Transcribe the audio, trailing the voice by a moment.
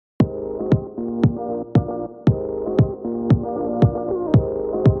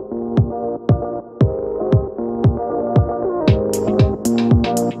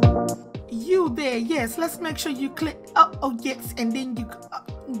yes, let's make sure you click. Oh, yes, and then you,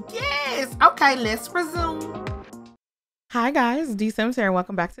 yes. Okay, let's resume. Hi guys, DeeSims here.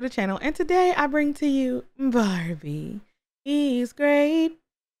 Welcome back to the channel. And today I bring to you Barbie. He's great.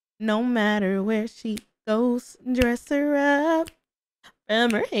 No matter where she goes, dress her up from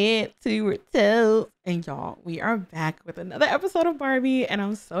her head to her toes. And y'all, we are back with another episode of Barbie. And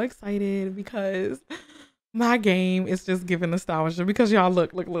I'm so excited because my game is just giving nostalgia. Because y'all,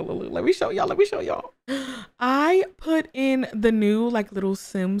 look. Let me show y'all. I put in the new little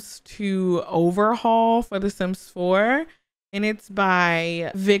Sims 2 overhaul for the Sims 4. And it's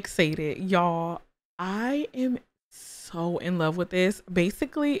by Fixated. Y'all, I am so in love with this.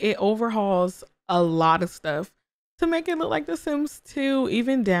 Basically, it overhauls a lot of stuff to make it look like The Sims 2,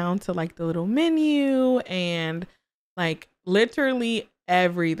 even down to the little menu and literally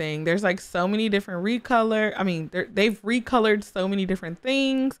everything. There's so many different recolor. I mean, they've recolored so many different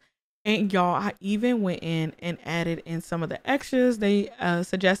things. And y'all, I even went in and added in some of the extras they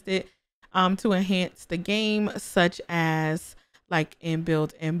suggested to enhance the game, such as in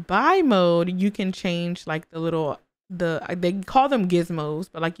build and buy mode, you can change they call them gizmos,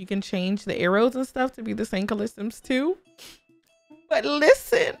 but you can change the arrows and stuff to be the same color Sims 2. But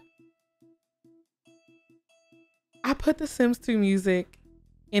listen, I put the Sims 2 music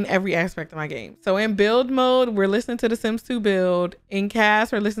in every aspect of my game. So in build mode, we're listening to the Sims 2 build. In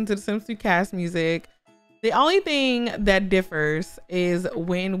cast, we're listening to the Sims 2 cast music. The only thing that differs is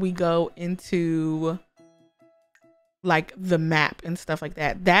when we go into the map and stuff like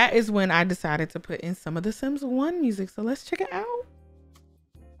that. That is when I decided to put in some of the Sims 1 music. So let's check it out.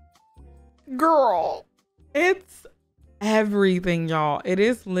 Girl, it's everything, y'all. It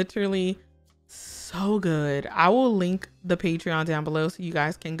is literally so good. I will link the Patreon down below so you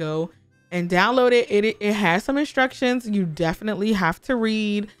guys can go and download it. It has some instructions you definitely have to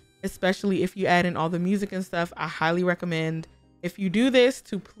read, especially if you add in all the music and stuff. I highly recommend, if you do this,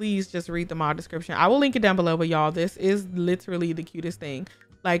 to please just read the mod description. I will link it down below, but y'all, this is literally the cutest thing.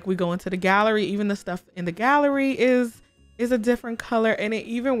 We go into the gallery, even the stuff in the gallery is a different color, and it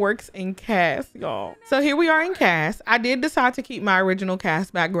even works in cast, y'all. So here we are in cast. I did decide to keep my original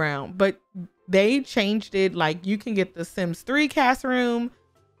cast background, but they changed it. You can get the Sims 3 cast room.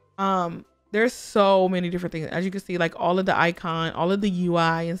 There's so many different things. As you can see, all of the icon, all of the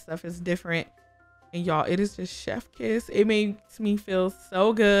UI and stuff is different. And y'all, it is just chef kiss. It makes me feel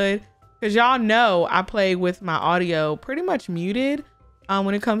so good because y'all know I play with my audio pretty much muted.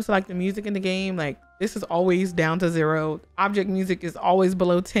 When it comes to the music in the game, this is always down to 0. Object music is always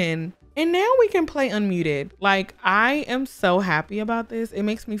below 10. And now we can play unmuted. I am so happy about this. It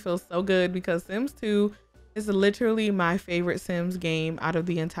makes me feel so good because Sims 2 is literally my favorite Sims game out of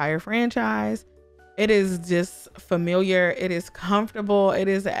the entire franchise. It is just familiar. It is comfortable. It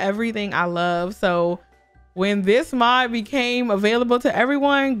is everything I love. So when this mod became available to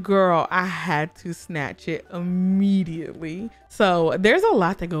everyone, girl, I had to snatch it immediately. So there's a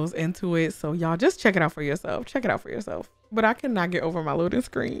lot that goes into it. So y'all just check it out for yourself. Check it out for yourself. But I cannot get over my loading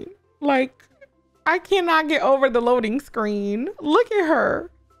screen. I cannot get over the loading screen. Look at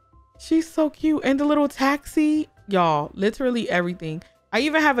her. She's so cute. And the little taxi, y'all, literally everything. I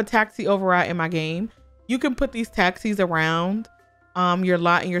even have a taxi override in my game. You can put these taxis around your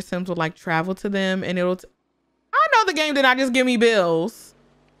lot, and your Sims will travel to them, and it'll I know the game did not just give me bills.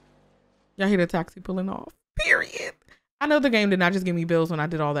 Y'all hear the taxi pulling off, period. I know the game did not just give me bills when I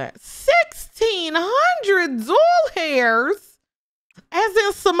did all that. 1,600 Zool hairs, as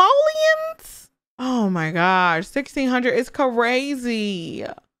in simoleons. Oh my gosh, 1,600 is crazy.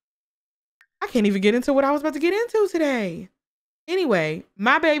 I can't even get into what I was about to get into today. Anyway,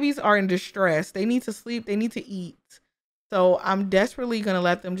 my babies are in distress. They need to sleep. They need to eat. So I'm desperately going to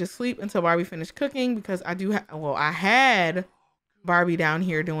let them just sleep until Barbie finished cooking, because I do I had Barbie down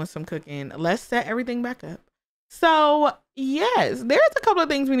here doing some cooking. Let's set everything back up. So yes, there's a couple of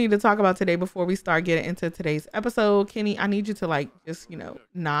things we need to talk about today before we start getting into today's episode. Kenny, I need you to just,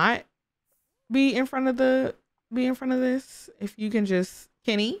 not be in front of this. If you can just,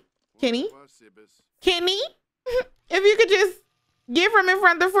 Kenny, if you could just get from in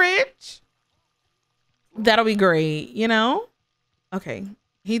front of the fridge, that'll be great, Okay,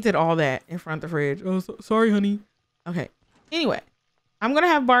 he did all that in front of the fridge. Oh, sorry, honey. Okay, anyway, I'm gonna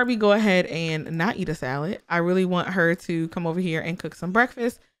have Barbie go ahead and not eat a salad. I really want her to come over here and cook some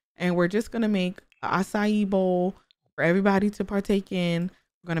breakfast, and we're just gonna make an acai bowl for everybody to partake in.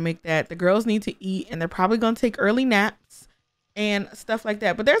 We're gonna make that. The girls need to eat, and they're probably gonna take early naps and stuff like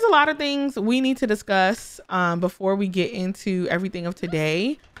that. But there's a lot of things we need to discuss before we get into everything of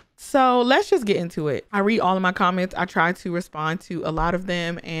today. So let's just get into it. I read all of my comments. I try to respond to a lot of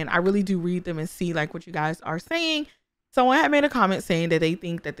them, and I really do read them and see like what you guys are saying. Someone had made a comment saying that they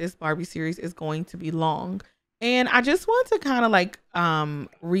think that this Barbie series is going to be long. And I just want to kind of like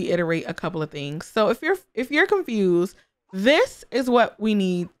reiterate a couple of things. So if you're confused, this is what we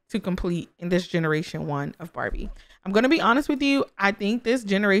need to complete in this generation 1 of Barbie. I'm going to be honest with you. I think this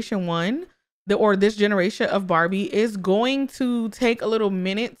generation 1 this generation of Barbie is going to take a little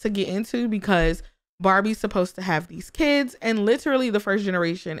minute to get into, because Barbie's supposed to have these kids, and literally the first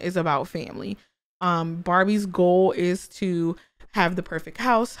generation is about family. Barbie's goal is to have the perfect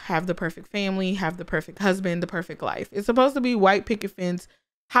house, have the perfect family, have the perfect husband, the perfect life. It's supposed to be white picket fence,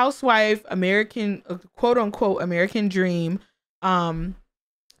 housewife, American, quote unquote, American dream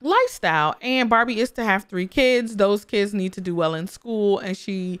lifestyle. And Barbie is to have 3 kids. Those kids need to do well in school, and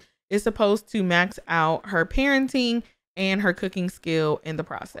she is supposed to max out her parenting and her cooking skill in the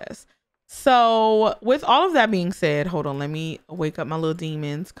process. So with all of that being said, hold on, let me wake up my little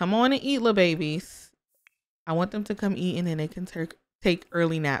demons. Come on and eat, little babies. I want them to come eat, and then they can take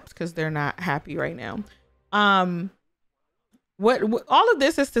early naps because they're not happy right now. What all of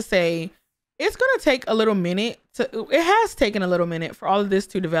this is to say, it's going to take a little minute it has taken a little minute for all of this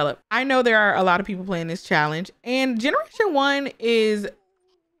to develop. I know there are a lot of people playing this challenge, and generation 1 is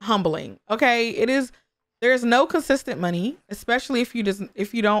humbling. Okay, it is. There's no consistent money, especially if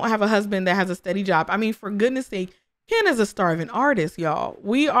you don't have a husband that has a steady job. I mean, for goodness sake, Ken is a starving artist, y'all.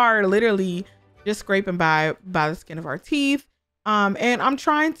 We are literally just scraping by the skin of our teeth. And I'm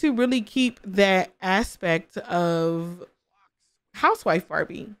trying to really keep that aspect of housewife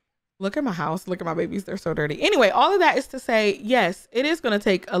Barbie. Look at my house. Look at my babies. They're so dirty. Anyway, all of that is to say, yes, it is going to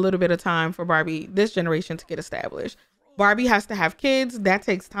take a little bit of time for Barbie, this generation, to get established. Barbie has to have kids. That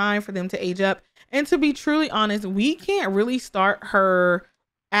takes time for them to age up. And to be truly honest, we can't really start her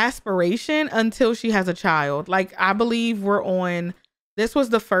aspiration until she has a child. Like, I believe this was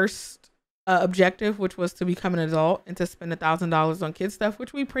the first objective, which was to become an adult and to spend $1,000 on kid stuff,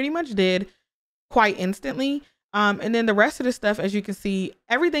 which we pretty much did quite instantly. And then the rest of the stuff, as you can see,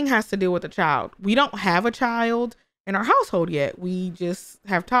 everything has to deal with a child. We don't have a child in our household yet. We just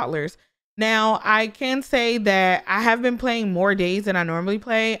have toddlers. Now, I can say that I have been playing more days than I normally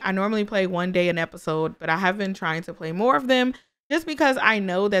play. I normally play 1 day an episode, but I have been trying to play more of them just because I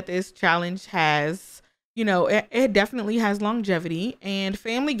know that this challenge has, it definitely has longevity, and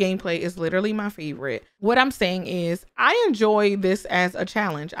family gameplay is literally my favorite. What I'm saying is I enjoy this as a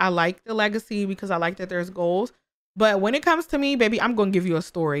challenge. I like the legacy because I like that there's goals. But when it comes to me, baby, I'm going to give you a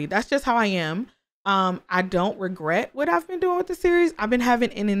story. That's just how I am. I don't regret what I've been doing with the series. I've been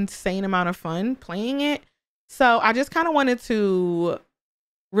having an insane amount of fun playing it. So I just kind of wanted to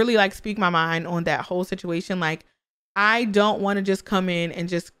really like speak my mind on that whole situation. Like, I don't want to just come in and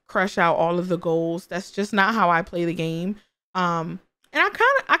just crush out all of the goals. That's just not how I play the game. And I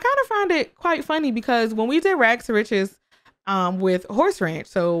kind of find it quite funny because when we did Rags to Riches with Horse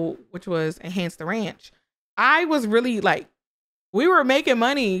Ranch, which was Enhance the Ranch, I was really like, we were making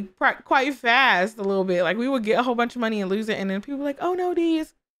money quite fast a little bit. Like, we would get a whole bunch of money and lose it. And then people were like, oh no, Dee,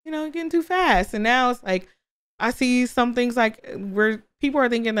 it's, getting too fast. And now it's like, I see some things like where people are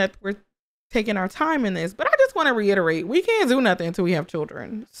thinking that we're taking our time in this, but I just want to reiterate, we can't do nothing until we have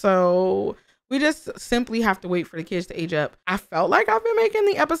children. So we just simply have to wait for the kids to age up. I felt like I've been making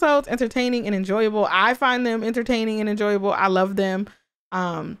the episodes entertaining and enjoyable. I find them entertaining and enjoyable. I love them.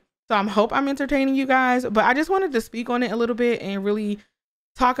 So I hope I'm entertaining you guys, but I just wanted to speak on it a little bit and really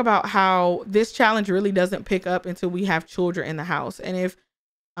talk about how this challenge really doesn't pick up until we have children in the house. And if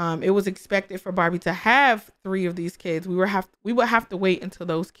it was expected for Barbie to have 3 of these kids, we would have to wait until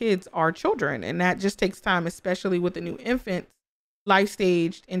those kids are children. And that just takes time, especially with the new infant life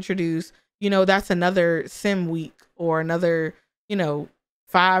stage introduced. That's another sim week or another,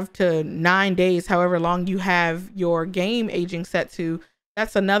 5 to 9 days, however long you have your game aging set to.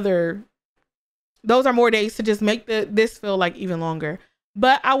 Those are more days to just make this feel like even longer.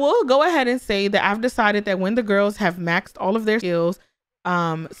 But I will go ahead and say that I've decided that when the girls have maxed all of their skills,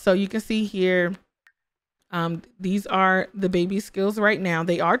 so you can see here, these are the baby skills right now.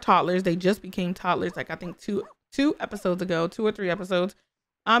 They are toddlers. They just became toddlers, like I think two episodes ago, 2 or 3 episodes.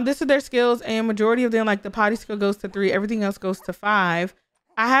 This is their skills, and majority of them, like the potty skill goes to 3, everything else goes to 5.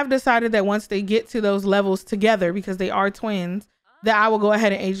 I have decided that once they get to those levels together, because they are twins, that I will go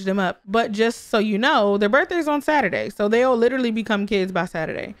ahead and age them up. But just so you know, their birthday's on Saturday, so they'll literally become kids by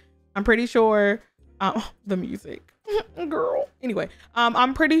Saturday. I'm pretty sure the music girl. Anyway,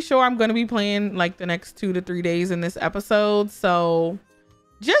 I'm pretty sure I'm going to be playing like the next 2 to 3 days in this episode. So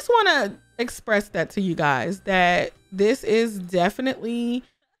just want to express that to you guys, that this is definitely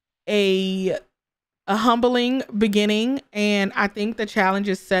a humbling beginning, and I think the challenge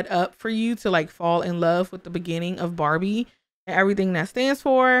is set up for you to like fall in love with the beginning of Barbie and everything that stands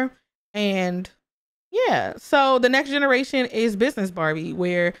for. And yeah, so the next generation is business Barbie,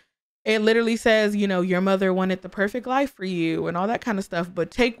 where it literally says, you know, your mother wanted the perfect life for you and all that kind of stuff,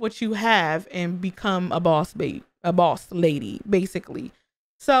 but take what you have and become a boss a boss lady, basically.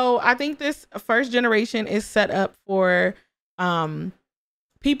 So I think this first generation is set up for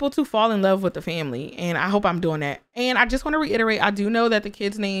people to fall in love with the family, and I hope I'm doing that. And I just want to reiterate, I do know that the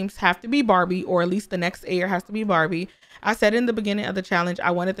kids' names have to be Barbie, or at least the next heir has to be Barbie. I said in the beginning of the challenge,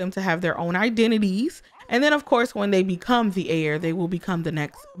 I wanted them to have their own identities. And then, of course, when they become the heir, they will become the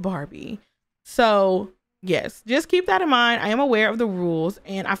next Barbie. So, yes, just keep that in mind. I am aware of the rules,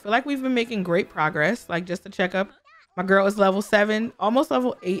 and I feel like we've been making great progress. Like, just to check up, my girl is level 7, almost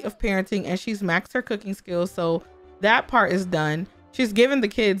level 8 of parenting, and she's maxed her cooking skills. So that part is done. She's given the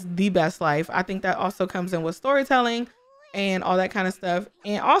kids the best life. I think that also comes in with storytelling and all that kind of stuff.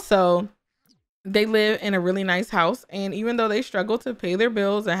 And also, they live in a really nice house. And even though they struggle to pay their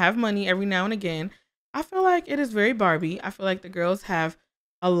bills and have money every now and again, I feel like it is very Barbie. I feel like the girls have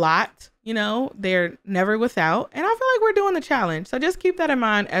a lot, you know, they're never without. And I feel like we're doing the challenge. So just keep that in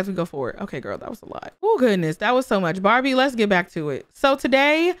mind as we go forward. Okay, girl, that was a lot. Oh, goodness. That was so much. Barbie, let's get back to it. So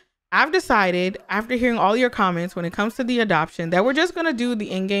today, I've decided, after hearing all your comments when it comes to the adoption, that we're just going to do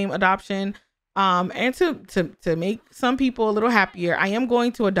the in-game adoption. And to make some people a little happier, I am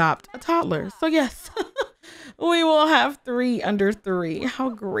going to adopt a toddler. So yes, we will have 3 under 3. How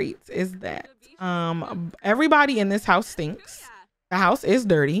great is that? Everybody in this house stinks. The house is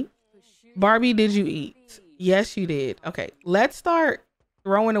dirty. Barbie, did you eat? Yes, you did. Okay, let's start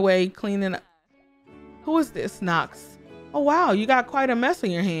throwing away, cleaning up. Who is this, Knox? Oh, wow. You got quite a mess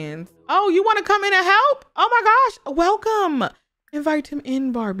on your hands. Oh, you want to come in and help? Oh, my gosh. Welcome. Invite him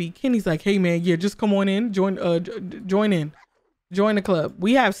in, Barbie. Kenny's like, hey, man. Yeah, just come on in. Join in. Join the club.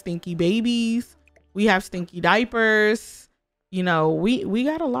 We have stinky babies. We have stinky diapers. You know, we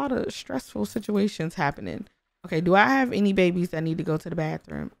got a lot of stressful situations happening. Okay, do I have any babies that need to go to the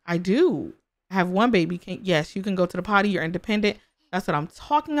bathroom? I do. I have one baby. Yes, you can go to the potty. You're independent. That's what I'm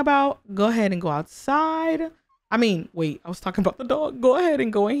talking about. Go ahead and go outside. I mean, wait, I was talking about the dog. Go ahead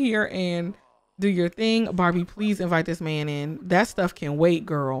and go in here and do your thing. Barbie, please invite this man in. That stuff can wait,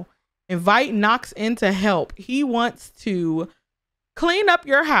 girl. Invite Knox in to help. He wants to clean up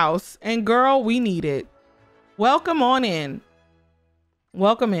your house. And girl, we need it. Welcome on in.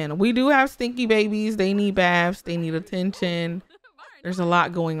 Welcome in. We do have stinky babies. They need baths. They need attention. There's a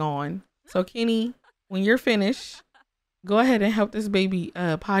lot going on. So Kenny, when you're finished, go ahead and help this baby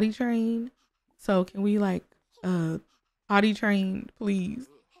potty train. So can we like potty train, please?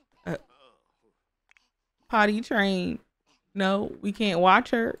 Potty train. No, we can't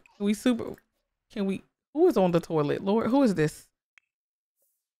watch her. Who is on the toilet? Lord, who is this?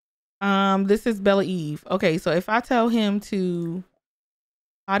 This is Bella Eve. Okay, so if I tell him to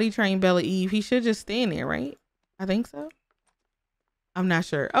potty train Bella Eve, he should just stand there, right? I think so. I'm not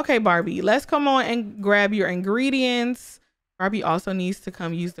sure. Okay, Barbie, let's come on and grab your ingredients. Barbie also needs to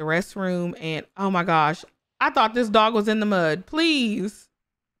come use the restroom. And oh my gosh, I thought this dog was in the mud. Please.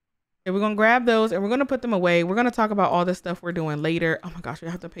 Okay, we're going to grab those and we're going to put them away. We're going to talk about all the stuff we're doing later. Oh my gosh, we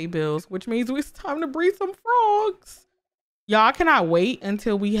have to pay bills, which means it's time to breed some frogs. Y'all cannot wait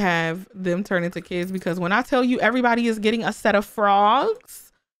until we have them turn into kids, because when I tell you everybody is getting a set of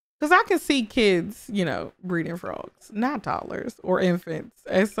frogs, because I can see kids, you know, breeding frogs, not toddlers or infants,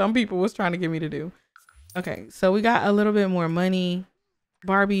 as some people was trying to get me to do. Okay, so we got a little bit more money.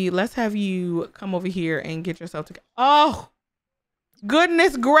 Barbie, let's have you come over here and get yourself together. Oh,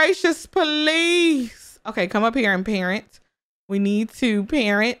 goodness gracious, please. Okay, come up here and parent. We need to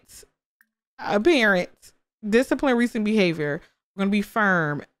parent. Discipline recent behavior. We're going to be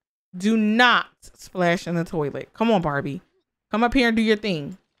firm. Do not splash in the toilet. Come on, Barbie. Come up here and do your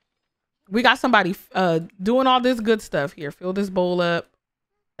thing. We got somebody doing all this good stuff here. Fill this bowl up.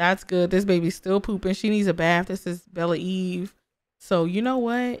 That's good. This baby's still pooping. She needs a bath. This is Bella Eve. So you know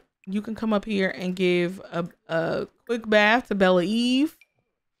what? You can come up here and give a quick bath to Bella Eve.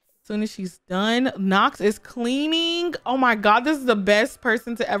 As soon as she's done. Knox is cleaning. Oh my God, this is the best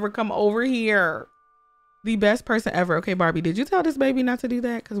person to ever come over here. The best person ever. Okay, Barbie, did you tell this baby not to do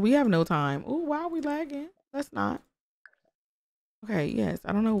that? Because we have no time. Oh, why are we lagging? Let's not. Okay, yes.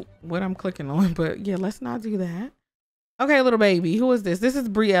 I don't know what I'm clicking on, but yeah, let's not do that. Okay, little baby. Who is this? This is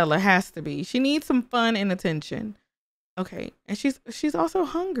Briella. Has to be. She needs some fun and attention. Okay, and she's also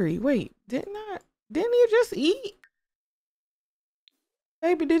hungry. Wait, didn't you just eat?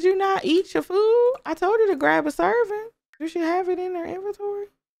 Baby, did you not eat your food? I told her to grab a serving. Does she have it in her inventory?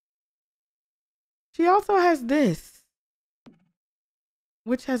 She also has this,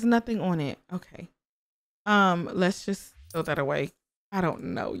 which has nothing on it. Okay. Let's just throw that away. I don't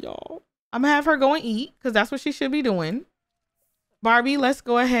know, y'all. I'm gonna have her go and eat because that's what she should be doing. Barbie, let's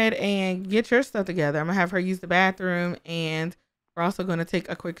go ahead and get your stuff together. I'm gonna have her use the bathroom, and we're also gonna take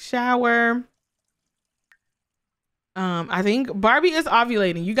a quick shower. I think Barbie is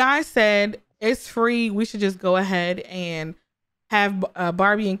ovulating. You guys said it's free. We should just go ahead and have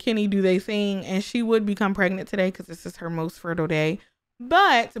Barbie and Kenny do their thing, and she would become pregnant today because this is her most fertile day.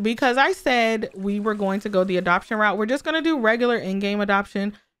 But because I said we were going to go the adoption route, we're just going to do regular in-game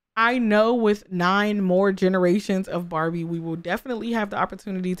adoption. I know with 9 more generations of Barbie, we will definitely have the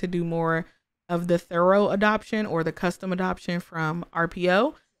opportunity to do more of the thorough adoption or the custom adoption from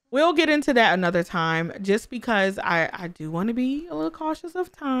RPO. We'll get into that another time, just because I do want to be a little cautious of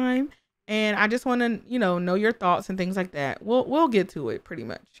time, and I just want to, you know your thoughts and things like that. We'll get to it pretty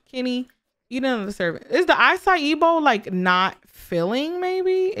much. Kenny, eat another serving. Is the acai bowl like not filling?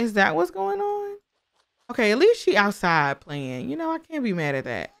 Maybe is that what's going on? Okay, at least she outside playing. You know, I can't be mad at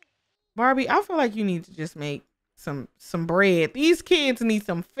that. Barbie, I feel like you need to just make some bread. These kids need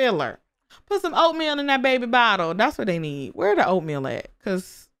some filler. Put some oatmeal in that baby bottle. That's what they need. Where the oatmeal at?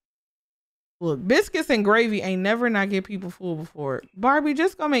 Cause look, biscuits and gravy ain't never not get people full before. Barbie,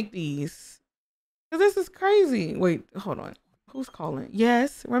 just go make these. Cause this is crazy. Wait, hold on. Who's calling?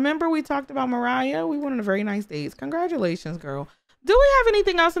 Yes. Remember we talked about Mariah? We went on a very nice date. Congratulations, girl. Do we have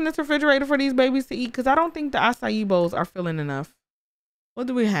anything else in this refrigerator for these babies to eat? Cause I don't think the acai bowls are filling enough. What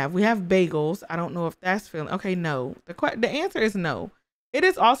do we have? We have bagels. I don't know if that's filling. Okay, no. The answer is no. It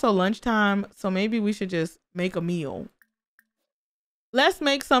is also lunchtime, so maybe we should just make a meal. Let's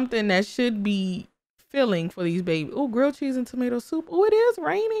make something that should be filling for these babies. Oh, grilled cheese and tomato soup. Oh, it is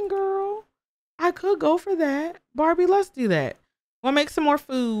raining, girl. I could go for that. Barbie, let's do that. We'll make some more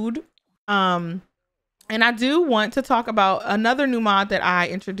food. And I do want to talk about another new mod that I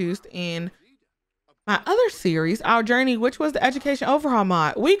introduced in my other series, Our Journey, which was the education overhaul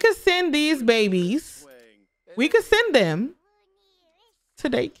mod. We could send these babies. We could send them to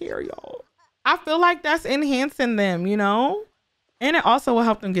daycare, y'all. I feel like that's enhancing them, you know? And it also will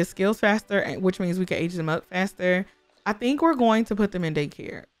help them get skills faster, which means we can age them up faster. I think we're going to put them in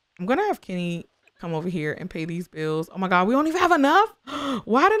daycare. I'm going to have Kenny come over here and pay these bills. Oh my God, we don't even have enough.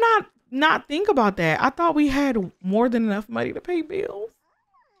 Why did I not think about that? I thought we had more than enough money to pay bills.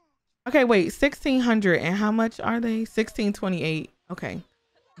 Okay, wait, 1,600. And how much are they? 1,628. Okay,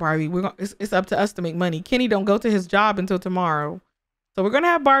 Barbie, it's up to us to make money. Kenny don't go to his job until tomorrow. So we're going to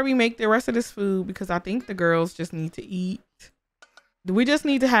have Barbie make the rest of this food because I think the girls just need to eat. We just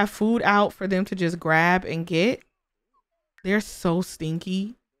need to have food out for them to just grab and get. They're so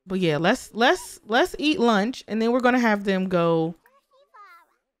stinky. But yeah, let's eat lunch, and then we're going to have them go.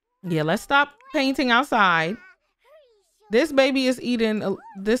 Yeah, let's stop painting outside. This baby is eating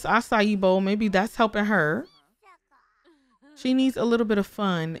this acai bowl. Maybe that's helping her. She needs a little bit of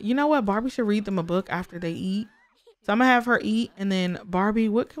fun. You know what? Barbie should read them a book after they eat. So I'm going to have her eat. And then Barbie,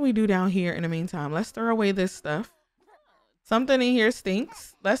 what can we do down here in the meantime? Let's throw away this stuff. Something in here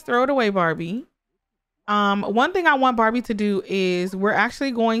stinks. Let's throw it away, Barbie. One thing I want Barbie to do is we're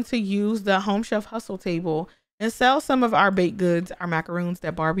actually going to use the Home Chef Hustle table and sell some of our baked goods, our macaroons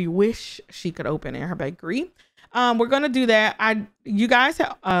that Barbie wish she could open in her bakery. We're going to do that. You guys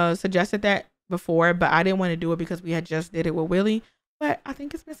have suggested that before, but I didn't want to do it because we had just did it with Willie. But I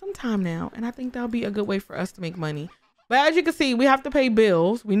think it's been some time now, and I think that'll be a good way for us to make money. But as you can see, we have to pay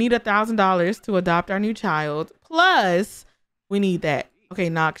bills. We need $1,000 to adopt our new child. Plus, we need that. Okay,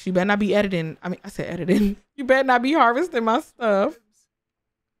 Knox, you better not be editing. I said editing. You better not be harvesting my stuff.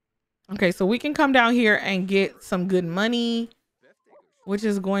 Okay, so we can come down here and get some good money, which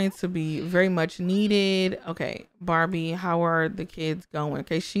is going to be very much needed. Okay, Barbie, how are the kids going?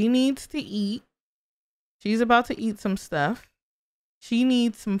 Okay, she needs to eat. She's about to eat some stuff. She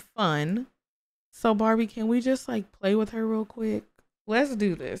needs some fun. So Barbie, can we just like play with her real quick? Let's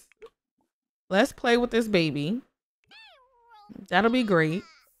do this. Let's play with this baby. That'll be great.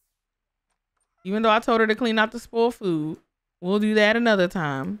 Even though I told her to clean out the spoiled food, we'll do that another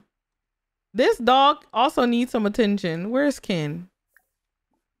time. This dog also needs some attention. Where's Ken?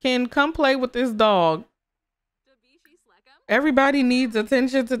 Ken, come play with this dog. Everybody needs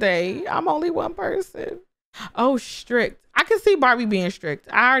attention today. I'm only one person. Oh, strict. I can see Barbie being strict.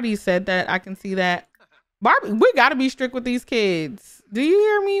 I already said that. I can see that. Barbie, we got to be strict with these kids. Do you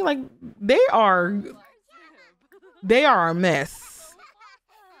hear me? Like, they are a mess.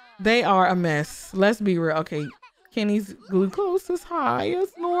 They are a mess. Let's be real. Okay, Kenny's glucose is high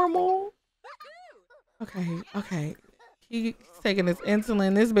as normal. Okay. He's taking his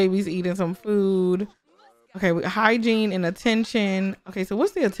insulin. This baby's eating some food. Okay, hygiene and attention. Okay, so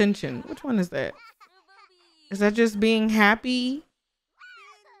what's the attention? Which one is that? Is that just being happy?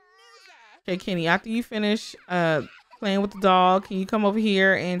 Okay, Kenny, after you finish playing with the dog, can you come over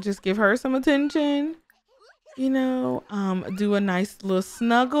here and just give her some attention? You know, do a nice little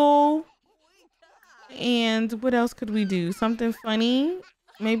snuggle. And what else could we do? Something funny?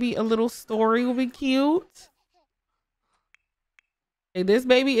 Maybe a little story will be cute. Okay, this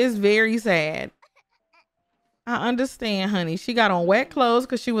baby is very sad. I understand, honey. She got on wet clothes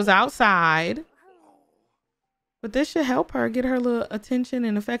because she was outside. But this should help her get her little attention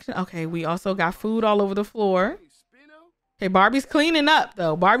and affection. Okay, we also got food all over the floor. Okay, Barbie's cleaning up,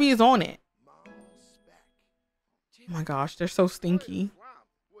 though. Barbie is on it. Oh, my gosh. They're so stinky.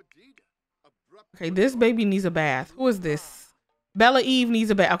 Okay, this baby needs a bath. Who is this? Bella Eve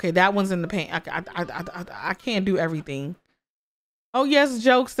needs a bath. Okay, that one's in the paint. I can't do everything. Oh, yes,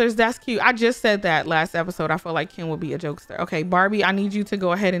 jokesters. That's cute. I just said that last episode. I felt like Ken would be a jokester. Okay, Barbie, I need you to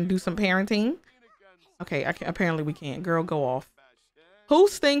go ahead and do some parenting. Okay, apparently we can't. Girl, go off. Who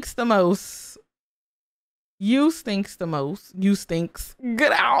stinks the most? You stinks the most. You stinks.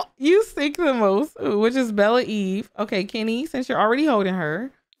 Get out. You stink the most. Ooh, which is Bella Eve. Okay, Kenny, since you're already holding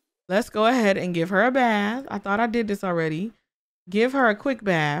her, let's go ahead and give her a bath. I thought I did this already. Give her a quick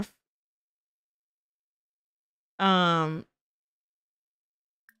bath.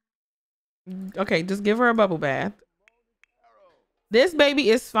 Okay, just give her a bubble bath. This baby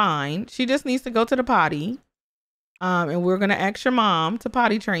is fine. She just needs to go to the potty. And we're gonna ask your mom to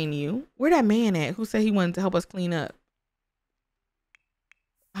potty train you. Where that man at who said he wanted to help us clean up?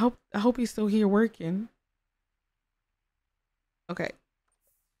 I hope he's still here working. Okay.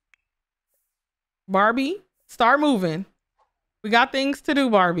 Barbie, start moving. We got things to do,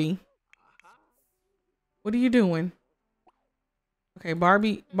 Barbie. What are you doing? Okay,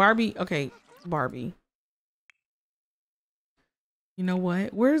 Barbie, okay, Barbie. You know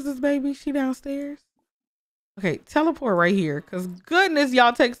what? Where's this baby? She downstairs? Okay, teleport right here. Because goodness,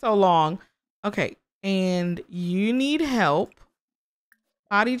 y'all take so long. Okay, and you need help.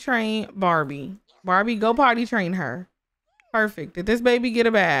 Potty train Barbie. Barbie, go potty train her. Perfect. Did this baby get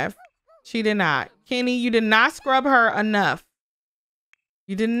a bath? She did not. Kenny, you did not scrub her enough.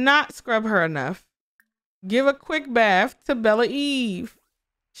 You did not scrub her enough. Give a quick bath to Bella Eve.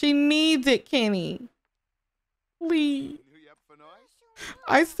 She needs it, Kenny. Please.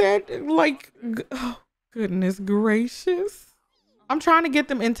 I said, like, oh, goodness gracious. I'm trying to get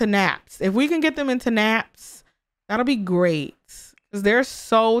them into naps. If we can get them into naps, that'll be great. Because they're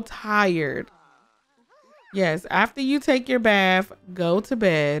so tired. Yes, after you take your bath, go to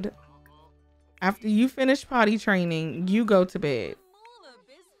bed. After you finish potty training, you go to bed.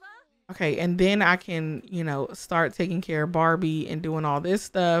 Okay, and then I can, you know, start taking care of Barbie and doing all this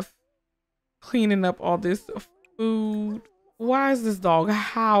stuff. Cleaning up all this food. Why is this dog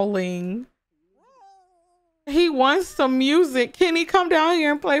howling? He wants some music. Can he come down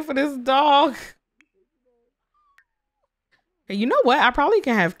here and play for this dog? Okay, you know what? I probably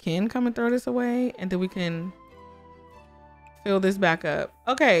can have Ken come and throw this away, and then we can fill this back up.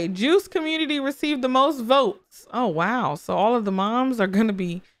 Okay, Juice community received the most votes. Oh, wow. So all of the moms are going to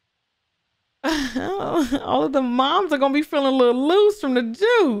be... all of the moms are going to be feeling a little loose from the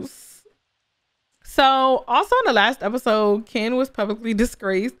juice. So also in the last episode, Ken was publicly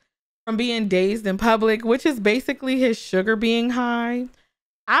disgraced from being dazed in public, which is basically his sugar being high.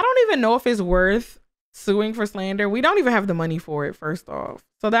 I don't even know if it's worth suing for slander. We don't even have the money for it, first off.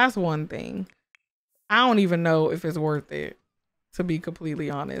 So that's one thing. I don't even know if it's worth it, to be completely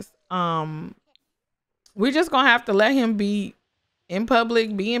honest. We're just gonna have to let him be in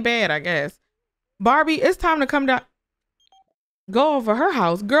public, being bad, I guess. Barbie, it's time to come down. Go over her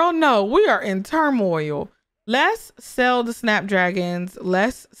house. Girl, no, we are in turmoil. Let's sell the Snapdragons.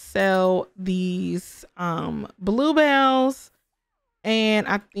 Let's sell these bluebells. And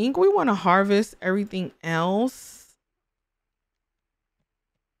I think we want to harvest everything else.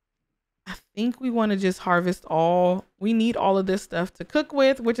 I think we want to just harvest all. We need all of this stuff to cook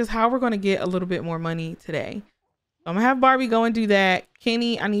with, which is how we're going to get a little bit more money today. So I'm going to have Barbie go and do that.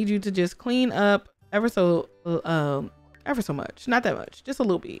 Kenny, I need you to just clean up ever so much. Not that much, just a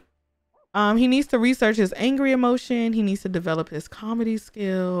little bit. He needs to research his angry emotion. He needs to develop his comedy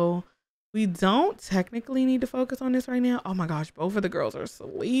skill. We don't technically need to focus on this right now. Oh my gosh, both of the girls are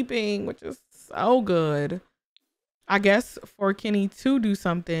sleeping, which is so good. I guess for Kenny to do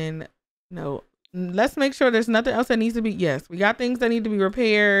something, no, let's make sure there's nothing else that needs to be. Yes, we got things that need to be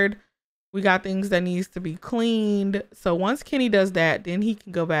repaired. We got things that needs to be cleaned. So once Kenny does that, then he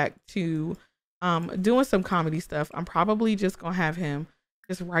can go back to doing some comedy stuff. I'm probably just gonna have him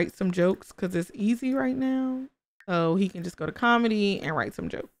just write some jokes because it's easy right now. So he can just go to comedy and write some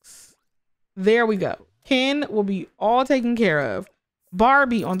jokes. There we go. Ken will be all taken care of.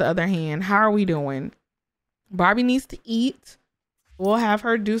 Barbie, on the other hand, how are we doing? Barbie needs to eat. We'll have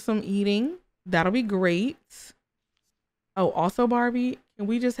her do some eating. That'll be great. Oh, also Barbie, can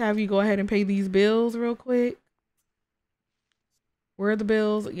we just have you go ahead and pay these bills real quick? Where are the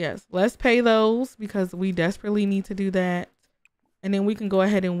bills? Yes, let's pay those because we desperately need to do that. And then we can go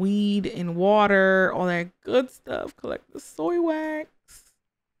ahead and weed and water, all that good stuff. Collect the soy wax.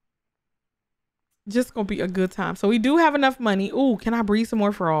 Just gonna be a good time. So we do have enough money. Ooh, can I breed some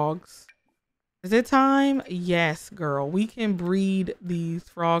more frogs? Is it time? Yes, girl. We can breed these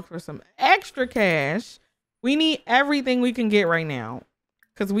frogs for some extra cash. We need everything we can get right now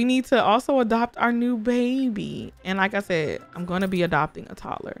because we need to also adopt our new baby. And like I said, I'm going to be adopting a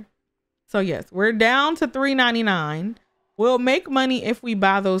toddler. So yes, we're down to $3.99. We'll make money if we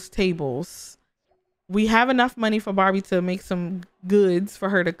buy those tables. We have enough money for Barbie to make some goods for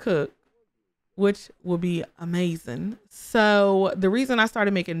her to cook, which will be amazing. So the reason I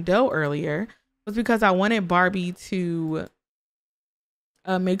started making dough earlier was because I wanted Barbie to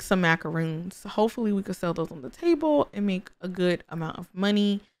make some macaroons. Hopefully we could sell those on the table and make a good amount of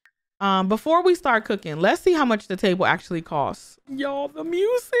money. Before we start cooking, let's see how much the table actually costs. Y'all, the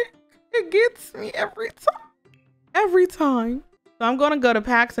music, it gets me every time. So I'm going to go to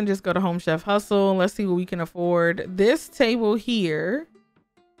PAX and just go to Home Chef Hustle. Let's see what we can afford. This table here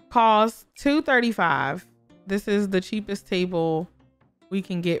costs $2.35. This is the cheapest table we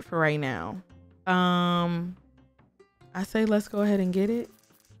can get for right now. I say let's go ahead and get it.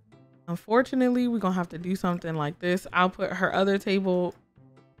 Unfortunately, we're gonna have to do something like this. I'll put her other table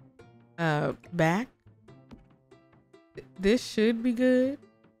back. This should be good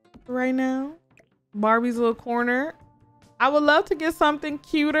for right now. Barbie's little corner. I would love to get something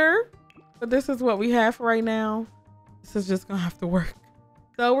cuter, but this is what we have for right now. This is just gonna have to work.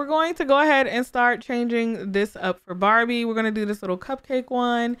 So we're going to go ahead and start changing this up for Barbie. We're gonna do this little cupcake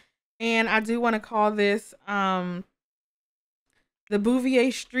one. And I do want to call this the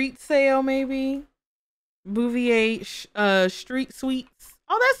Bouvier Street Sale, maybe. Bouvier Street Sweets.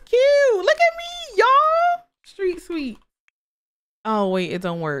 Oh, that's cute. Look at me, y'all. Street Sweet. Oh, wait, it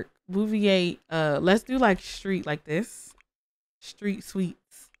don't work. Bouvier, let's do like street like this. Street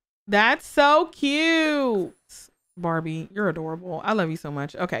Sweets. That's so cute. Barbie, you're adorable. I love you so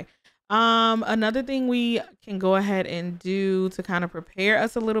much. Okay. Another thing we can go ahead and do to kind of prepare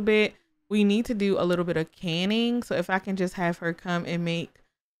us a little bit, we need to do a little bit of canning. So if I can just have her come and make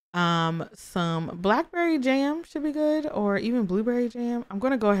some blackberry jam should be good, or even blueberry jam. I'm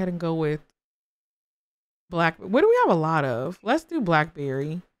going to go ahead and go with what do we have a lot of? Let's do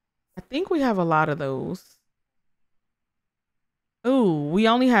blackberry. I think we have a lot of those. Ooh, we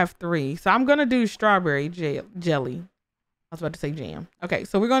only have 3. So I'm going to do strawberry jelly. I was about to say jam. Okay,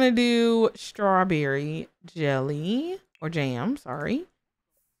 so we're going to do strawberry jelly or jam, sorry.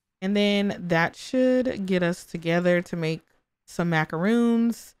 And then that should get us together to make some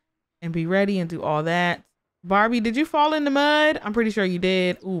macaroons and be ready and do all that. Barbie, did you fall in the mud? I'm pretty sure you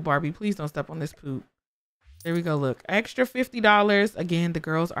did. Ooh, Barbie, please don't step on this poop. There we go. Look, extra $50. Again, the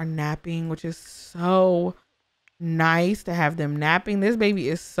girls are napping, which is so nice to have them napping. This baby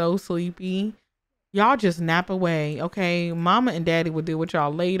is so sleepy. Y'all just nap away, okay? Mama and daddy will deal with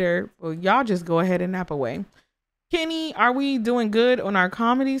y'all later, but y'all just go ahead and nap away. Kenny, are we doing good on our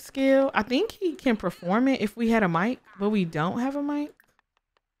comedy skill? I think he can perform it if we had a mic, but we don't have a mic.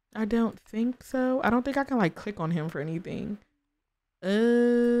 I don't think so. I don't think I can like click on him for anything.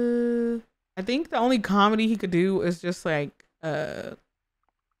 I think the only comedy he could do is just like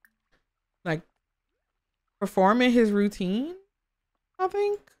performing his routine, I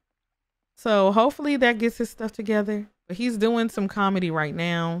think. So hopefully that gets his stuff together. But he's doing some comedy right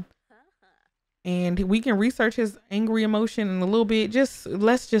now. And we can research his angry emotion in a little bit.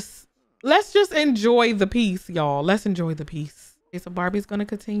 Let's just enjoy the piece, y'all. Let's enjoy the piece. Okay, so Barbie's gonna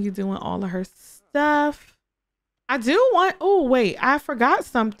continue doing all of her stuff. I do want, oh wait, I forgot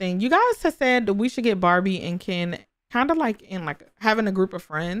something. You guys have said that we should get Barbie and Ken kind of like in like having a group of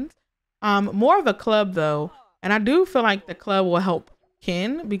friends. More of a club though. And I do feel like the club will help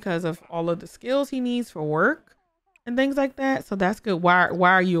Ken because of all of the skills he needs for work and things like that. So that's good. Why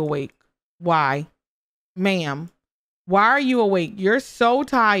are you awake? Why? Ma'am, why are you awake? You're so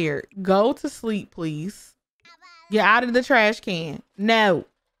tired. Go to sleep, please. Get out of the trash can. No,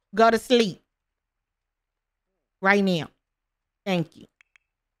 go to sleep right now. Thank you.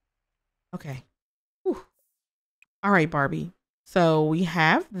 Okay. Whew. All right, Barbie. So we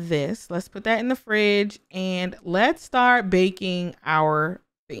have this. Let's put that in the fridge and let's start baking our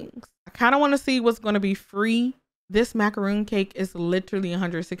things. I kind of want to see what's going to be free. This macaroon cake is literally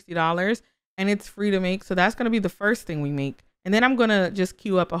 $160 and it's free to make. So that's going to be the first thing we make. And then I'm going to just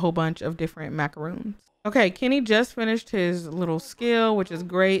queue up a whole bunch of different macaroons. Okay, Kenny just finished his little skill, which is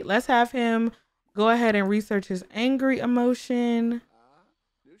great. Let's have him go ahead and research his angry emotion.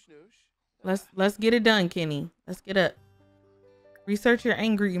 Let's get it done, Kenny. Let's get up. Research your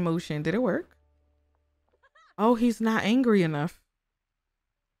angry emotion. Did it work? Oh, he's not angry enough.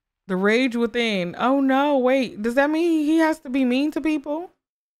 The rage within. Oh no, wait. Does that mean he has to be mean to people?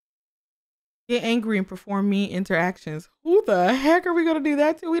 Get angry and perform mean interactions. Who the heck are we gonna do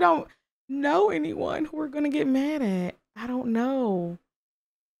that to? We don't know anyone who we're gonna get mad at. I don't know.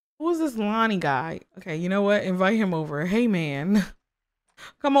 Who is this Lonnie guy? Okay, you know what? Invite him over. Hey man,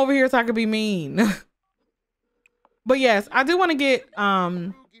 come over here so I can be mean. But yes, I do want to get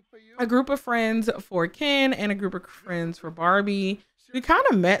a group of friends for Ken and a group of friends for Barbie. We kind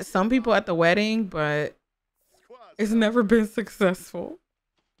of met some people at the wedding, but it's never been successful.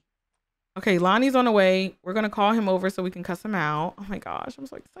 Okay, Lonnie's on the way. We're going to call him over so we can cuss him out. Oh my gosh, I'm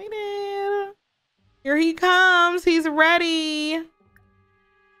so excited. Here he comes. He's ready.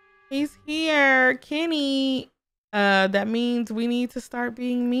 He's here. Kenny, that means we need to start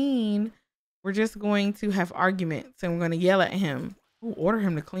being mean. We're just going to have arguments and we're going to yell at him. Ooh, order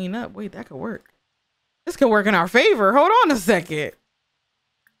him to clean up. Wait, that could work. This could work in our favor. Hold on a second.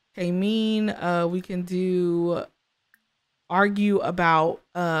 Okay, mean. We can do argue about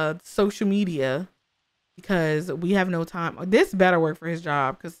social media because we have no time. This better work for his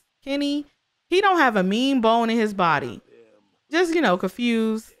job because Kenny, he don't have a mean bone in his body. Just, you know,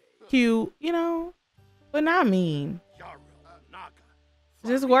 confused, cute, you know, but not mean.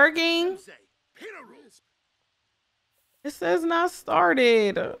 Just working. It says not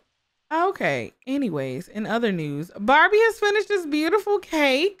started. Okay. Anyways, in other news, Barbie has finished this beautiful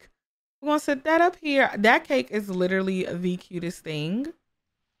cake. We're going to set that up here. That cake is literally the cutest thing.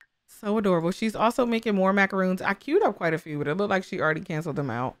 So adorable. She's also making more macaroons. I queued up quite a few, but it looked like she already canceled them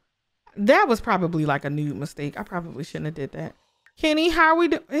out. That was probably like a nude mistake. I probably shouldn't have did that. Kenny, how are we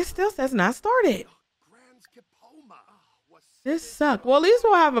doing? It still says not started. This sucks. Well, at least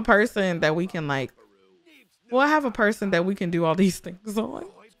we'll have a person that we can like. We'll have a person that we can do all these things on.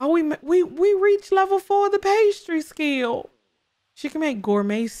 Oh, we reached level 4 of the pastry skill. She can make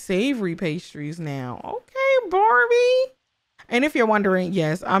gourmet savory pastries now. Okay, Barbie. And if you're wondering,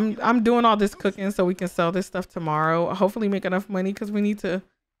 yes, I'm doing all this cooking so we can sell this stuff tomorrow. Hopefully make enough money because we need to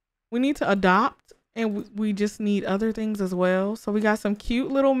adopt and we just need other things as well. So we got some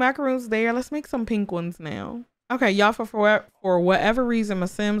cute little macaroons there. Let's make some pink ones now. Okay, y'all, for whatever reason, my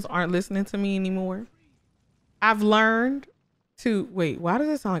Sims aren't listening to me anymore. I've learned to wait. Why does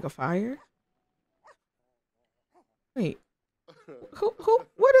it sound like a fire? Wait,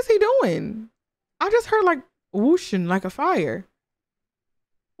 what is he doing? I just heard like whooshing like a fire.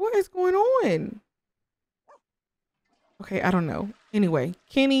 What is going on? Okay, I don't know. Anyway,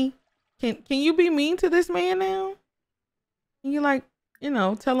 Kenny, can you be mean to this man now? Can you like, you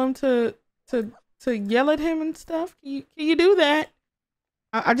know, tell him to yell at him and stuff? Can you do that?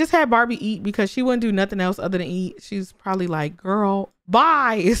 I just had Barbie eat because she wouldn't do nothing else other than eat. She's probably like, girl,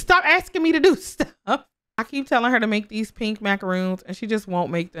 bye. Stop asking me to do stuff. I keep telling her to make these pink macaroons and she just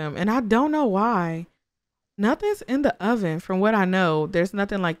won't make them. And I don't know why. Nothing's in the oven from what I know. There's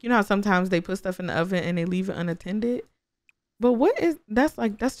nothing like, you know how sometimes they put stuff in the oven and they leave it unattended. But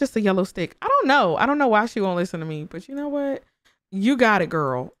that's just a yellow stick. I don't know. I don't know why she won't listen to me. But you know what? You got it,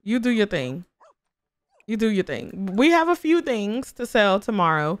 girl. You do your thing. You do your thing. We have a few things to sell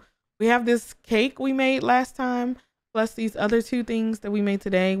tomorrow. We have this cake we made last time, plus these other 2 things that we made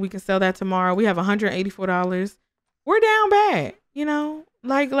today. We can sell that tomorrow. We have $184. We're down bad, you know.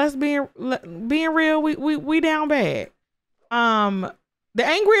 Like, let's being real. We down bad. The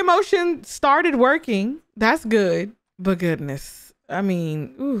angry emotion started working. That's good. But goodness, I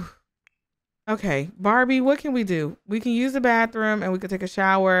mean, ooh. Okay, Barbie, what can we do? We can use the bathroom and we can take a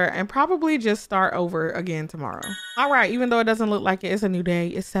shower and probably just start over again tomorrow. All right, even though it doesn't look like it, it's a new day.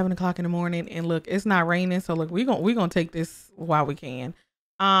 It's 7 o'clock in the morning and look, it's not raining. So look, we're gonna take this while we can.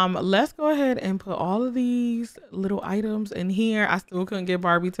 Let's go ahead and put all of these little items in here. I still couldn't get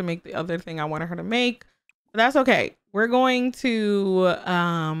Barbie to make the other thing I wanted her to make, but that's okay. We're going to,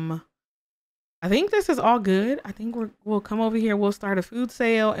 I think this is all good. I think we'll come over here. We'll start a food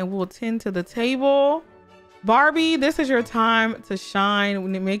sale and we'll tend to the table. Barbie, this is your time to shine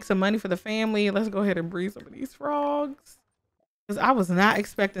when it makes some money for the family. Let's go ahead and breed some of these frogs because I was not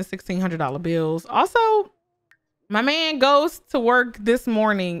expecting $1,600 bills. Also, My man goes to work this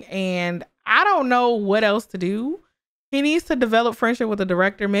morning and I don't know what else to do. He needs to develop friendship with the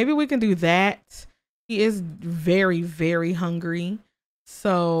director. Maybe we can do that. He is very, very hungry.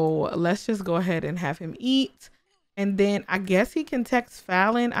 So let's just go ahead and have him eat. And then I guess he can text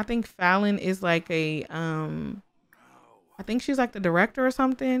Fallon. I think Fallon is like a, I think she's like the director or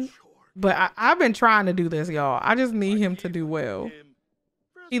something. But I've been trying to do this, y'all. I just need him to do well.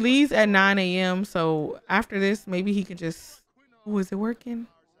 He leaves at 9 a.m. So after this, maybe he can just, oh, is it working?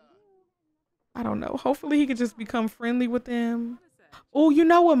 I don't know. Hopefully he could just become friendly with them. Oh, you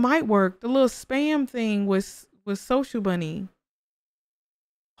know what might work? The little spam thing was Social Bunny.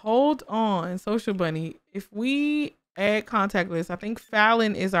 Hold on, Social Bunny. If we add contact list, I think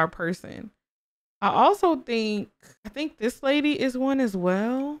Fallon is our person. I also think, I think this lady is one as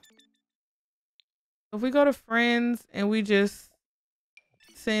well. If we go to friends and we just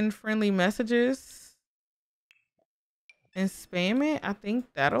send friendly messages and spam it, I think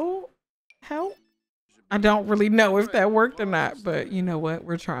that'll help. I don't really know if that worked or not, but you know what?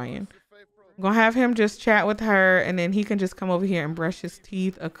 We're trying. I'm gonna have him just chat with her and then he can just come over here and brush his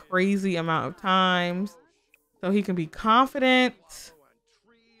teeth a crazy amount of times so he can be confident.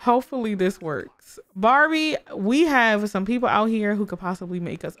 Hopefully this works. Barbie, we have some people out here who could possibly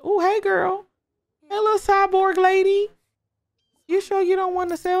make us. Oh, hey girl. Hey little cyborg lady. You sure you don't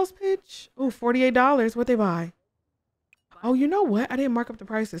want a sales pitch? Oh, $48. What they buy? Oh, you know what? I didn't mark up the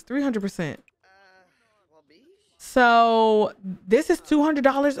prices. 300%. So this is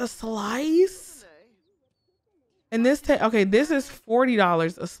 $200 a slice. And this, okay, this is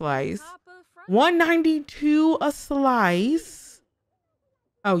 $40 a slice. $192 a slice.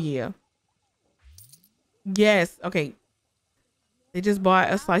 Oh yeah. Yes. Okay. They just bought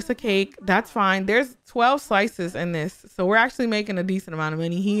a slice of cake. That's fine. There's 12 slices in this. So we're actually making a decent amount of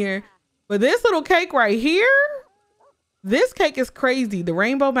money here. But this little cake right here, this cake is crazy. The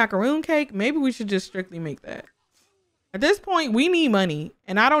rainbow macaroon cake, maybe we should just strictly make that. At this point, we need money.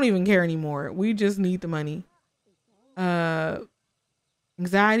 And I don't even care anymore. We just need the money.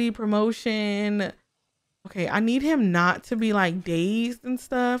 Anxiety promotion. Okay, I need him not to be like dazed and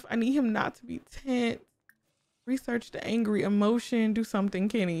stuff. I need him not to be tense. Research the angry emotion. Do something,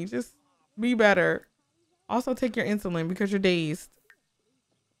 Kenny. Just be better. Also take your insulin because you're dazed.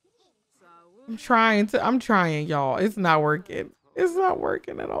 I'm trying, y'all. It's not working. It's not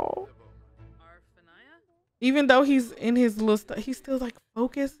working at all. Even though he's in his little stuff, he's still like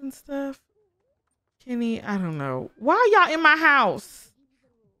focused and stuff. Kenny, I don't know. Why are y'all in my house?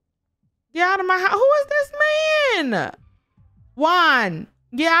 Get out of my house. Who is this man? Juan.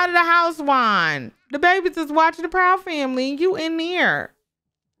 Get out of the house, Juan. The baby's just watching the Proud Family and you in there.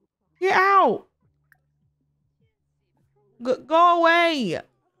 Get out. Go away.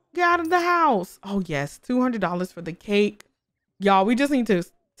 Get out of the house. Oh, yes. $200 for the cake. Y'all, we just need to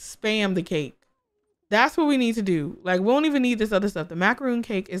spam the cake. That's what we need to do. Like, we won't even need this other stuff. The macaroon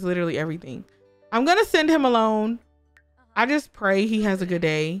cake is literally everything. I'm going to send him alone. I just pray he has a good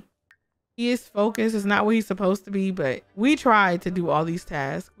day. He is focused. It's not what he's supposed to be, but we tried to do all these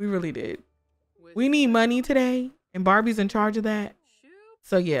tasks. We really did. We need money today, and Barbie's in charge of that.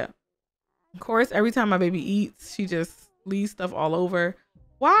 So, yeah. Of course, every time my baby eats, she just leaves stuff all over.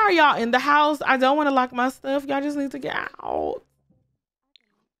 Why are y'all in the house? I don't want to lock my stuff. Y'all just need to get out.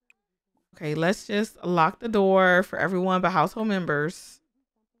 Okay, let's just lock the door for everyone but household members.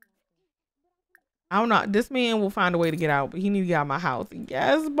 I don't know. This man will find a way to get out, but he needs to get out of my house.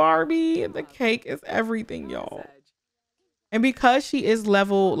 Yes, Barbie. The cake is everything, y'all. And because she is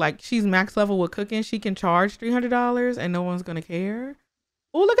level, like she's max level with cooking, she can charge $300 and no one's going to care.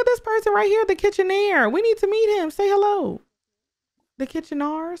 Oh, look at this person right here, the kitchenaire. We need to meet him. Say hello. The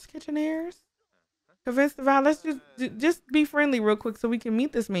kitchenaires. Convince the vibe. Let's just be friendly real quick so we can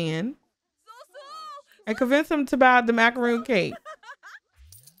meet this man. And convince him to buy the macaroon cake.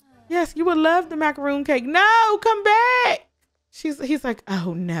 Yes, you would love the macaroon cake. No, come back. He's like,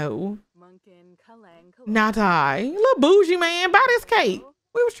 oh no. Not I. Little bougie man, buy this cake.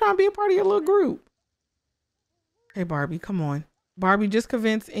 We was trying to be a part of your little group. Hey Barbie, come on. Barbie, just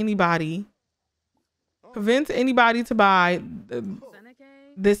convince anybody. Convince anybody to buy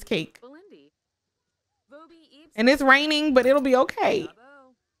this cake. And it's raining, but it'll be okay.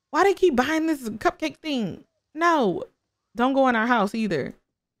 Why they keep buying this cupcake thing? No, don't go in our house either.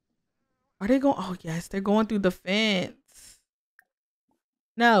 Are they going? Oh, yes, they're going through the fence.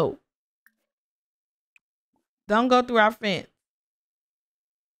 No. Don't go through our fence.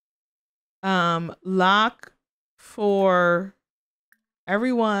 Lock for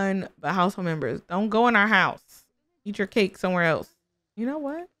everyone but household members. Don't go in our house. Eat your cake somewhere else. You know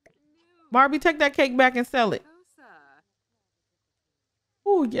what? Barbie, take that cake back and sell it.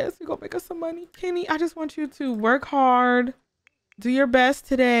 Oh, yes, we're gonna make us some money. Kenny, I just want you to work hard. Do your best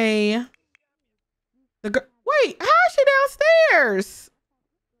today. Wait, how is she downstairs?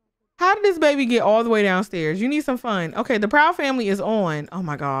 How did this baby get all the way downstairs? You need some fun. Okay, the Proud Family is on. Oh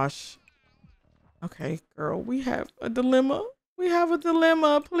my gosh. Okay, girl, we have a dilemma. We have a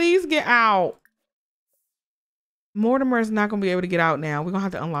dilemma. Please get out. Mortimer is not gonna be able to get out now. We're gonna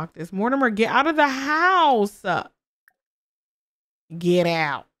have to unlock this. Mortimer, get out of the house. Get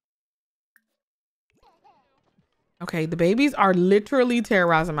out. Okay, the babies are literally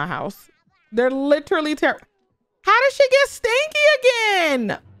terrorizing my house. They're literally How did she get stinky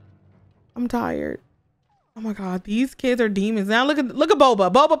again? I'm tired. Oh my God, these kids are demons. Now look at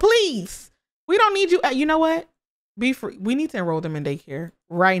Boba. Boba, please. We don't need you. You know what? Be free. We need to enroll them in daycare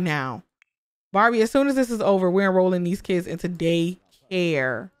right now. Barbie, as soon as this is over, we're enrolling these kids into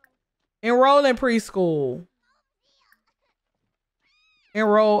daycare. Enroll in preschool.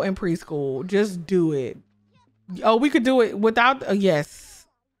 Enroll in preschool. Just do it. Oh, we could do it without. Yes.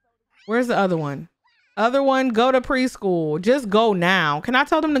 Where's the other one? Other one, go to preschool. Just go now. Can I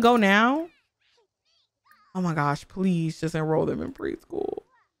tell them to go now? Oh my gosh, please just enroll them in preschool.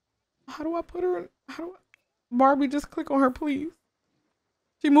 How do I put her in? Barbie, just click on her, please.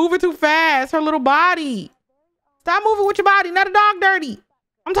 She moving too fast. Her little body. Stop moving with your body. Not a dog dirty.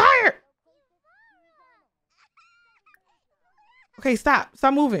 I'm tired. Okay, stop.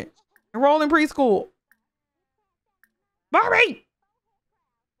 Stop moving. Enroll in preschool. Barbie.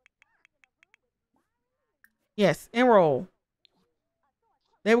 Yes, enroll.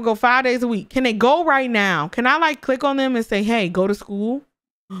 They will go 5 days a week. Can they go right now? Can I like click on them and say, hey, go to school?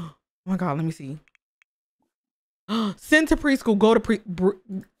 Oh my God, let me see. Send to preschool. Go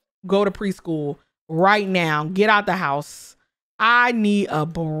to preschool right now. Get out the house. I need a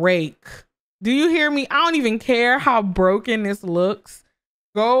break. Do you hear me? I don't even care how broken this looks.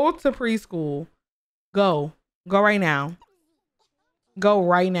 Go to preschool. Go right now. Go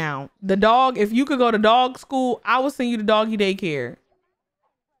right now. The dog, if you could go to dog school, I will send you to doggy daycare.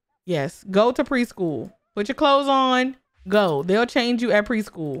 Yes, go to preschool. Put your clothes on. Go. They'll change you at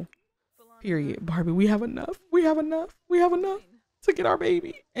preschool. Period. Barbie, we have enough. We have enough. We have enough to get our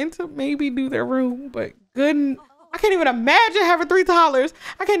baby and to maybe do their room. But good. I can't even imagine having 3 toddlers.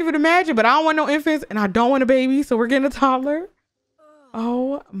 I can't even imagine, but I don't want no infants and I don't want a baby. So we're getting a toddler.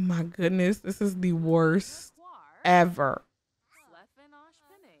 Oh my goodness. This is the worst ever.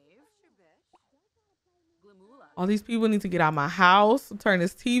 All these people need to get out of my house. Turn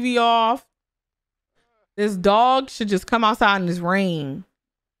this TV off. This dog should just come outside in this rain.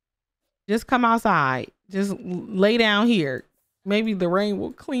 Just come outside. Just lay down here. Maybe the rain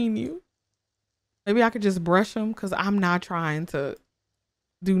will clean you. Maybe I could just brush him because I'm not trying to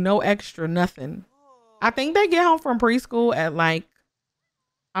do no extra nothing. I think they get home from preschool at like,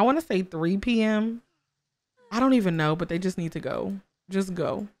 I want to say 3 p.m. I don't even know, but they just need to go. Just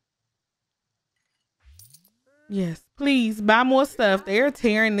go. Yes, please buy more stuff. They're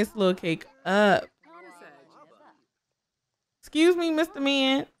tearing this little cake up. Excuse me, Mr.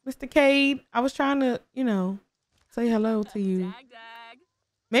 Man, Mr. Cade. I was trying to, you know, say hello to you.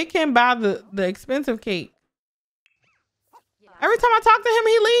 Make him buy the expensive cake. Every time I talk to him,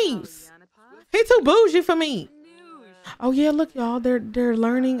 he leaves. He too bougie for me. Oh yeah, look, y'all. They're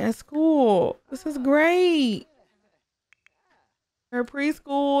learning at school. This is great. They're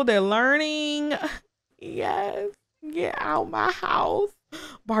preschool. They're learning. Yes, get out my house.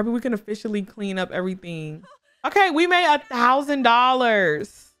 Barbie, we can officially clean up everything. Okay, we made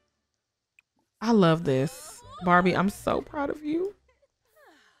 $1,000. I love this. Barbie, I'm so proud of you.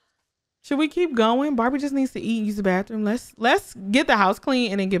 Should we keep going? Barbie just needs to eat and use the bathroom. Let's get the house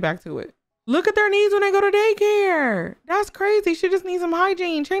clean and then get back to it. Look at their needs when they go to daycare. That's crazy. She just needs some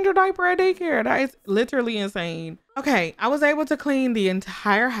hygiene. Change her diaper at daycare. That is literally insane. Okay, I was able to clean the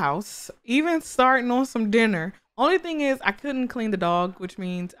entire house, even starting on some dinner. Only thing is I couldn't clean the dog, which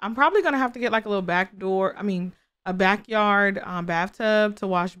means I'm probably going to have to get like a little a backyard bathtub to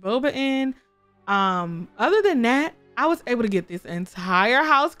wash Boba in. Other than that, I was able to get this entire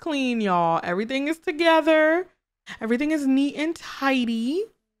house clean, y'all. Everything is together. Everything is neat and tidy.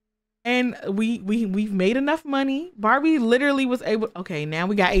 And we've made enough money. Barbie literally was able. Okay, now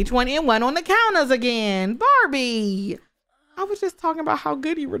we got H1N1 on the counters again. Barbie, I was just talking about how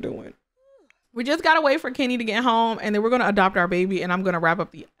good you were doing. We just gotta wait for Kenny to get home, and then we're gonna adopt our baby, and I'm gonna wrap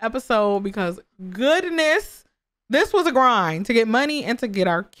up the episode because goodness, this was a grind to get money and to get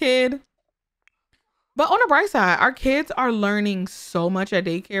our kid. But on the bright side, our kids are learning so much at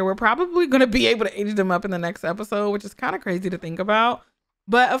daycare. We're probably gonna be able to age them up in the next episode, which is kind of crazy to think about.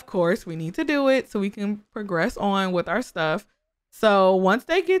 But of course, we need to do it so we can progress on with our stuff. So once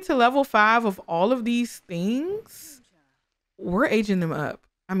they get to level 5 of all of these things, we're aging them up.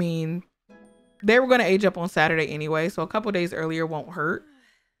 I mean, they were going to age up on Saturday anyway, so a couple days earlier won't hurt.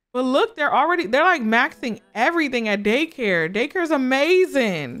 But look, they're like maxing everything at daycare. Daycare's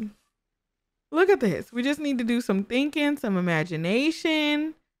amazing. Look at this. We just need to do some thinking, some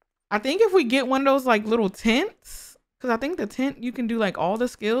imagination. I think if we get one of those like little tents, because I think the tent, you can do like all the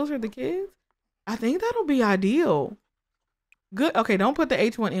skills for the kids. I think that'll be ideal. Good. Okay, don't put the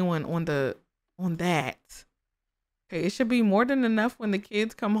H1N1 on that. Okay, it should be more than enough when the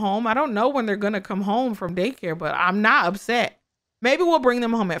kids come home. I don't know when they're going to come home from daycare, but I'm not upset. Maybe we'll bring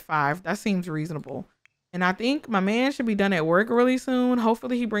them home at 5. That seems reasonable. And I think my man should be done at work really soon.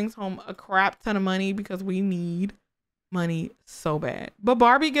 Hopefully he brings home a crap ton of money because we need money so bad. But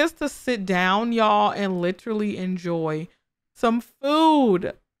Barbie gets to sit down, y'all, and literally enjoy some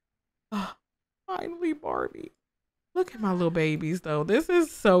food. Oh, finally, Barbie. Look at my little babies, though. This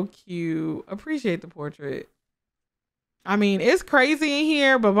is so cute. Appreciate the portrait. I mean, it's crazy in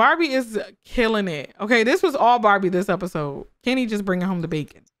here, but Barbie is killing it. Okay, this was all Barbie this episode. Kenny just bringing home the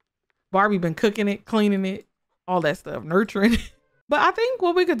bacon. Barbie been cooking it, cleaning it, all that stuff, nurturing it. But I think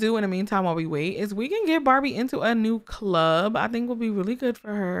what we could do in the meantime while we wait is we can get Barbie into a new club. I think will be really good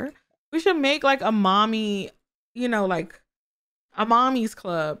for her. We should make like a mommy, you know, like a mommy's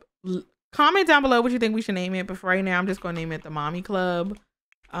club. Comment down below what you think we should name it. But for right now, I'm just going to name it the Mommy Club.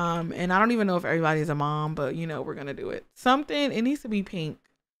 And I don't even know if everybody's a mom, but you know, we're going to do it. Something, it needs to be pink.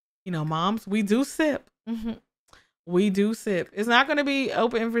 You know, moms, we do sip. We do sip. It's not going to be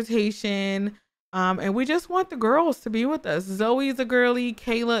open invitation. And we just want the girls to be with us. Zoe's a girly.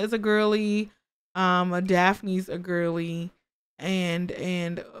 Kayla is a girly. Daphne's a girly.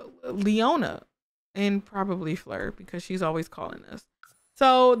 And Leona. And probably Fleur because she's always calling us.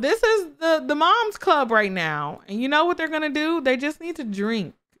 So this is the mom's club right now. And you know what they're going to do? They just need to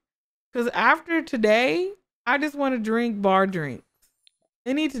drink. Because after today, I just want to drink bar drinks.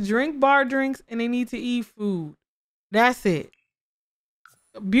 They need to drink bar drinks and they need to eat food. That's it.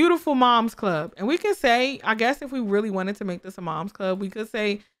 Beautiful mom's club. And we can say, I guess if we really wanted to make this a mom's club, we could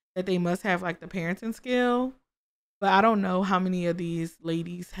say that they must have like the parenting skill. But I don't know how many of these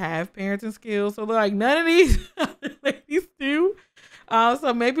ladies have parenting skills. So like none of these ladies do.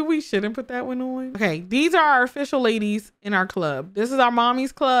 So maybe we shouldn't put that one on. Okay, these are our official ladies in our club. This is our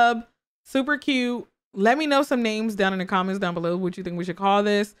mommy's club. Super cute. Let me know some names down in the comments down below what you think we should call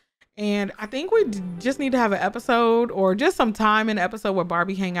this. And I think we just need to have an episode or just some time in the episode where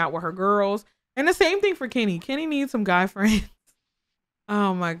Barbie hang out with her girls. And the same thing for Kenny. Kenny needs some guy friends.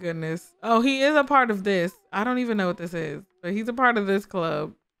 Oh my goodness. Oh, he is a part of this. I don't even know what this is, but he's a part of this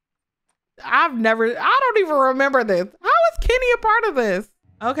club. I don't even remember this. How is Kenny a part of this?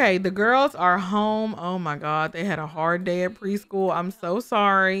 Okay, the girls are home. Oh my God, they had a hard day at preschool. I'm so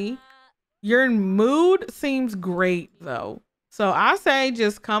sorry. Your mood seems great though. So I say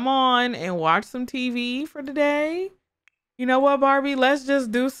just come on and watch some TV for the day. You know what, Barbie? Let's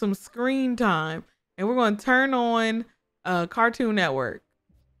just do some screen time. And we're going to turn on Cartoon Network.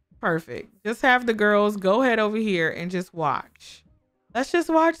 Perfect. Just have the girls go head over here and just watch. Let's just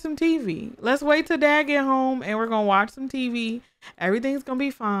watch some TV. Let's wait till Dad get home and we're going to watch some TV. Everything's going to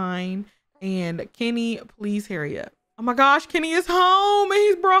be fine. And Kenny, please hurry up. Oh my gosh, Kenny is home and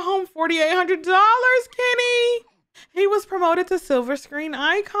he's brought home $4,800. Kenny, he was promoted to silver screen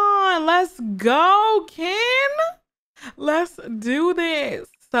icon. Let's go, Ken. Let's do this.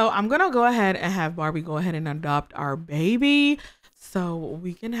 So I'm going to go ahead and have Barbie go ahead and adopt our baby so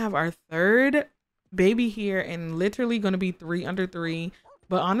we can have our third baby here, and literally going to be 3 under 3.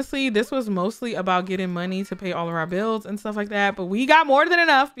 But honestly, this was mostly about getting money to pay all of our bills and stuff like that. But we got more than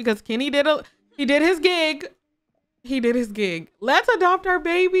enough because Kenny did his gig. He did his gig. Let's adopt our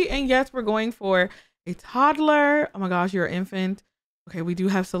baby. And yes, we're going for a toddler. Oh my gosh, you're an infant. Okay, we do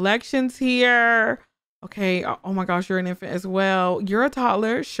have selections here. Okay. Oh my gosh, you're an infant as well. You're a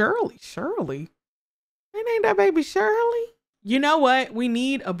toddler. Shirley. They named that baby Shirley. You know what? We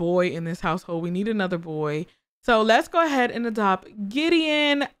need a boy in this household. We need another boy. So let's go ahead and adopt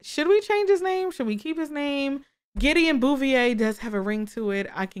Gideon. Should we change his name? Should we keep his name? Gideon Bouvier does have a ring to it.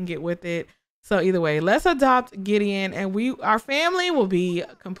 I can get with it. So either way, let's adopt Gideon and our family will be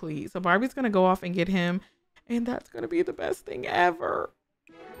complete. So Barbie's going to go off and get him. And that's going to be the best thing ever.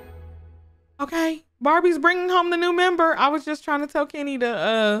 Okay. Barbie's bringing home the new member. I was just trying to tell Kenny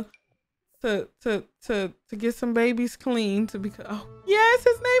to get some babies clean oh yes,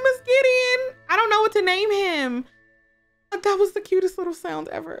 his name is Gideon. I don't know what to name him. That was the cutest little sound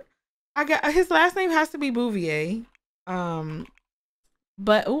ever. His last name has to be Bouvier.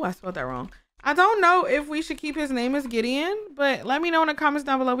 But oh, I spelled that wrong. I don't know if we should keep his name as Gideon, but let me know in the comments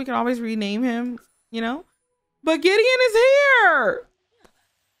down below. We can always rename him, you know. But Gideon is here.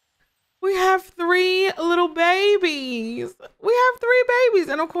 We have 3 little babies. We have 3 babies.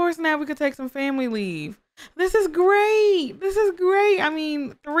 And of course, now we could take some family leave. This is great. This is great. I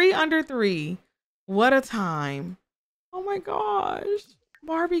mean, 3 under 3. What a time. Oh my gosh.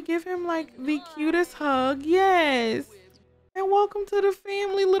 Barbie, give him like the cutest hug. Yes. And welcome to the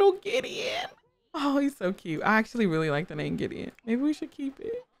family, little Gideon. Oh, he's so cute. I actually really like the name Gideon. Maybe we should keep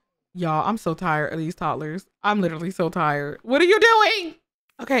it. Y'all, I'm so tired of these toddlers. I'm literally so tired. What are you doing?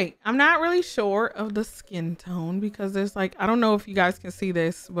 Okay, I'm not really sure of the skin tone because there's like, I don't know if you guys can see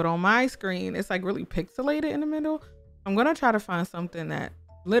this, but on my screen, it's like really pixelated in the middle. I'm gonna try to find something that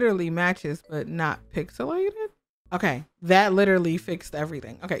literally matches, but not pixelated. Okay, that literally fixed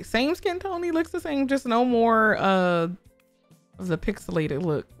everything. Okay, same skin tone, he looks the same, just no more of the pixelated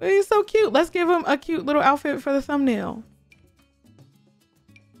look. But he's so cute. Let's give him a cute little outfit for the thumbnail.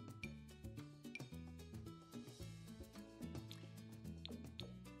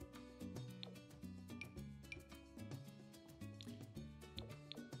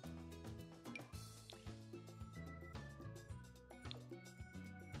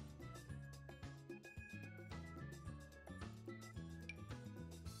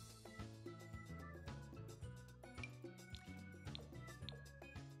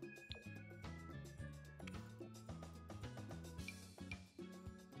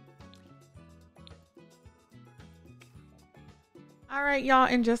 All right, y'all,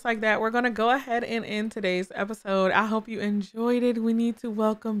 and just like that, we're gonna go ahead and end today's episode. I hope you enjoyed it. We need to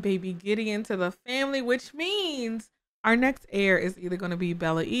welcome baby Gideon to the family, which means our next heir is either gonna be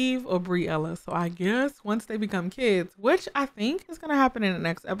Bella Eve or Briella. So I guess once they become kids, which I think is gonna happen in the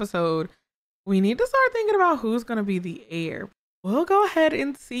next episode, we need to start thinking about who's gonna be the heir. We'll go ahead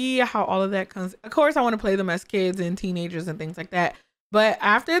and see how all of that comes. Of course, I want to play them as kids and teenagers and things like that. But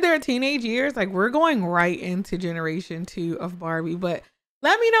after their teenage years, like we're going right into generation 2 of Barbie. But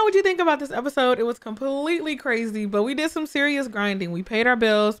let me know what you think about this episode. It was completely crazy, but we did some serious grinding. We paid our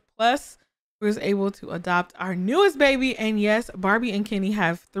bills. Plus, we was able to adopt our newest baby. And yes, Barbie and Kenny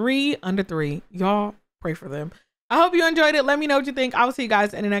have 3 under 3. Y'all pray for them. I hope you enjoyed it. Let me know what you think. I will see you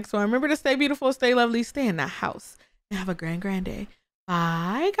guys in the next one. Remember to stay beautiful, stay lovely, stay in the house, and have a grand day.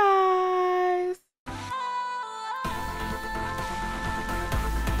 Bye, guys.